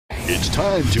It's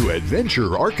time to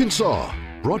Adventure Arkansas,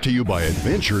 brought to you by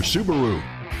Adventure Subaru.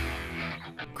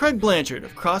 Craig Blanchard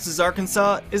of Crosses,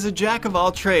 Arkansas is a jack of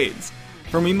all trades.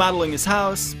 From remodeling his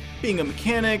house, being a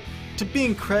mechanic, to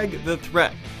being Craig the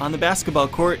Threat on the basketball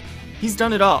court, he's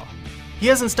done it all. He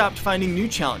hasn't stopped finding new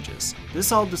challenges,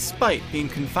 this all despite being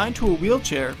confined to a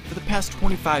wheelchair for the past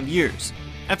 25 years.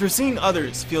 After seeing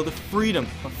others feel the freedom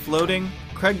of floating,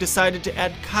 Craig decided to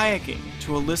add kayaking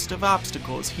to a list of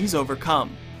obstacles he's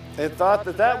overcome. And thought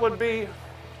that that would be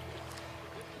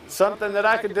something that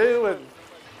I could do, and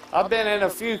I've been in a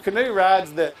few canoe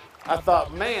rides that I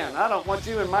thought, man, I don't want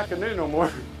you in my canoe no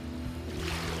more.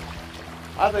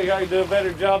 I think I can do a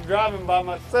better job driving by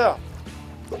myself.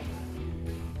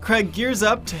 Craig gears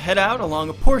up to head out along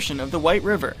a portion of the White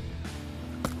River.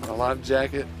 A life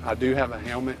jacket. I do have a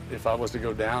helmet. If I was to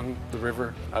go down the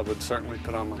river, I would certainly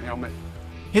put on my helmet.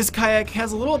 His kayak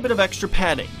has a little bit of extra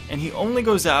padding, and he only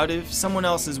goes out if someone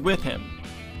else is with him.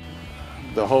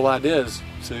 The whole idea is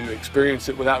to experience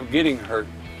it without getting hurt,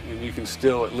 and you can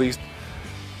still at least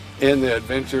end the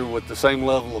adventure with the same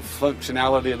level of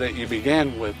functionality that you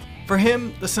began with. For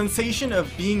him, the sensation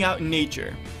of being out in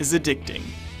nature is addicting.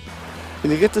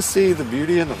 And you get to see the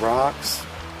beauty in the rocks.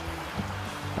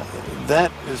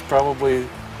 That is probably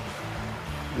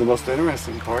the most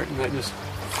interesting part, and that just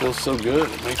feels so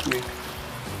good. It makes me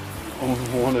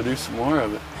want to do some more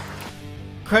of it.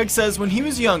 Craig says when he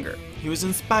was younger, he was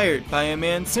inspired by a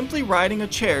man simply riding a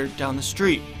chair down the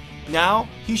street. Now,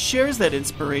 he shares that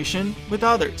inspiration with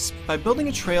others by building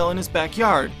a trail in his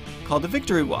backyard called the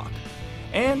Victory Walk.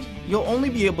 And you'll only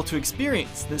be able to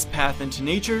experience this path into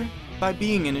nature by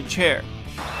being in a chair.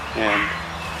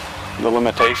 And the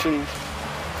limitation,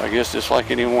 I guess just like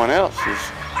anyone else, is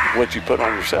what you put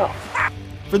on yourself.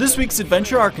 For this week's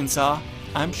Adventure Arkansas,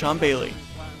 I'm Sean Bailey.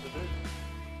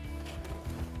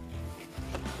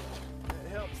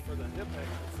 It helps for the hip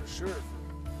ache, for sure,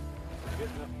 for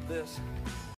getting up this.